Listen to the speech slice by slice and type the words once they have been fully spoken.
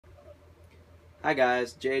Hi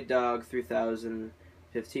guys,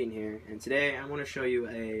 JDog3015 here, and today I want to show you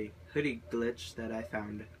a hoodie glitch that I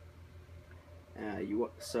found.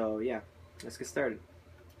 Yeah, let's get started.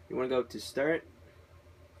 You want to go to Start,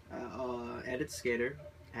 Edit Skater,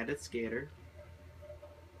 Edit Skater.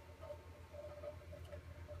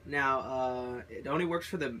 Now, it only works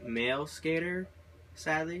for the male skater,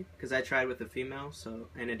 sadly, because I tried with the female,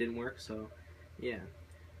 and it didn't work. So, yeah,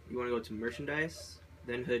 you want to go to Merchandise,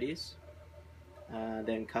 then Hoodies.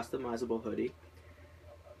 Then customizable hoodie.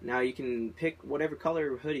 Now you can pick whatever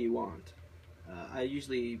color hoodie you want. I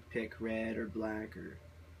usually pick red or black or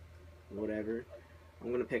whatever.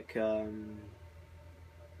 I'm gonna pick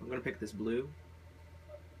this blue.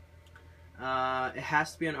 It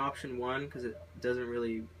has to be on option 1 because it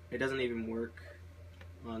doesn't even work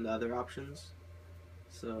on the other options.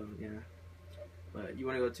 So yeah, but you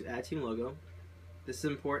want to go to Add Team Logo. This is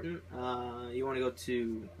important. You want to go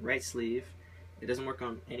to right sleeve. It doesn't work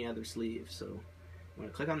on any other sleeve, so you want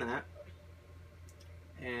to click on that,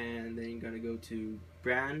 and then you're going to go to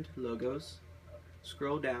brand logos,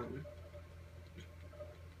 scroll down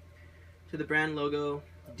to the brand logo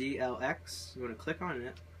DLX. You want to click on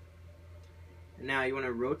it, and now you want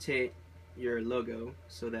to rotate your logo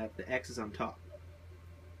so that the X is on top,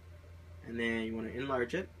 and then you want to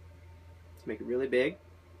enlarge it to make it really big.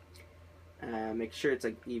 Make sure it's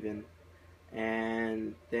like even.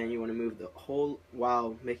 And then you want to move the whole,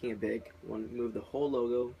 while making it big, you want to move the whole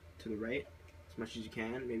logo to the right as much as you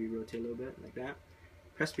can, maybe rotate a little bit like that.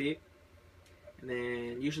 Press B, and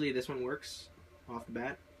then usually this one works off the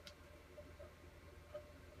bat.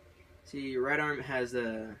 See, your right arm has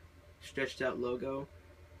a stretched out logo,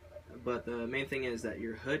 but the main thing is that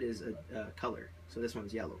your hood is a color, so this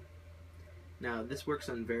one's yellow. Now this works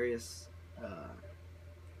on various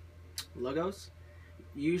logos.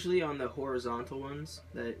 Usually on the horizontal ones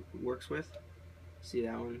that it works with. See,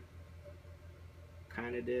 that one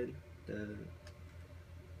kind of did,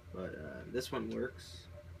 but this one works.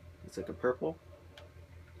 It's like a purple.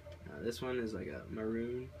 This one is like a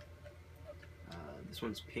maroon. This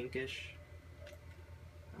one's pinkish.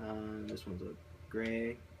 This one's a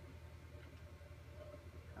gray.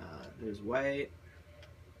 There's white,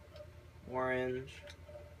 orange,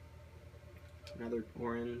 another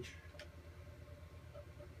orange,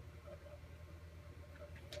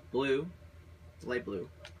 blue, light blue,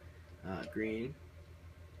 green.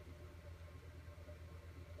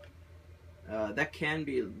 That can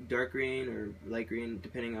be dark green or light green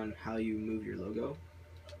depending on how you move your logo.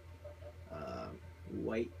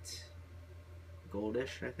 White,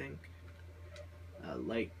 goldish, I think.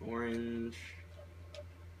 Light orange,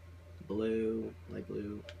 blue, light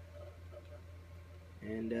blue.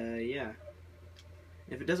 And yeah.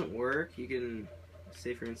 If it doesn't work, you can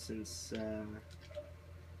say, for instance,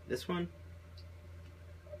 this one.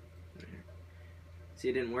 See,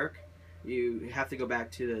 it didn't work. You have to go back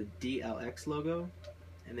to the DLX logo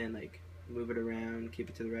and then like move it around, keep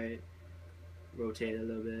it to the right, rotate it a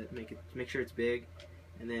little bit, make sure it's big,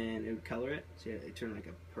 and then it would color it. So yeah, it turned like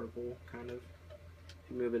a purple kind of. If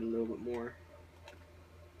you move it a little bit more,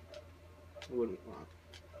 it wouldn't. Well,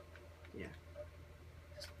 yeah,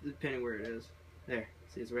 just depending where it is. There,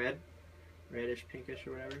 see, it's red, reddish, pinkish,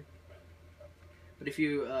 or whatever. But if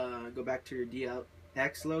you go back to your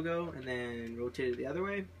DLX logo and then rotate it the other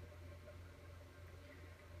way,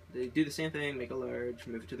 they do the same thing, make it large,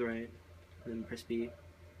 move it to the right, and then press B,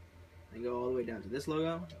 and go all the way down to this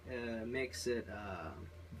logo. Makes it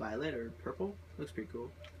violet or purple. Looks pretty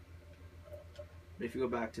cool. But if you go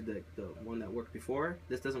back to the one that worked before,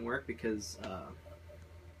 this doesn't work because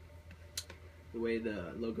the way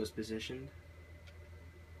the logo's positioned.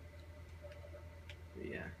 But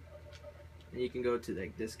yeah. And you can go to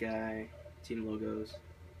like this guy, team logos.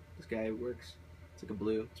 This guy works. It's like a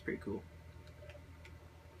blue. It's pretty cool.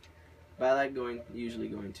 But I like usually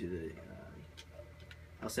going to the.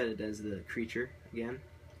 I'll set it as the creature again,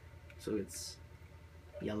 so it's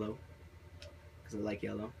yellow because I like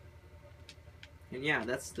yellow. And yeah,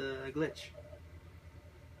 that's the glitch.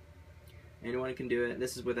 Anyone can do it.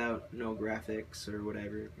 This is without no graphics or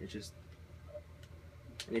whatever. It's just.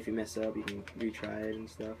 And if you mess up, you can retry it and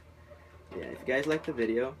stuff. Yeah, if you guys liked the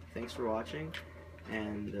video, thanks for watching,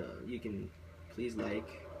 and you can please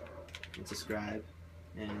like and subscribe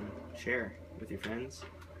and share with your friends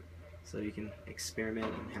so you can experiment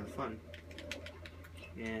and have fun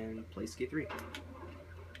and play Skate 3.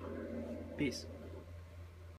 Peace.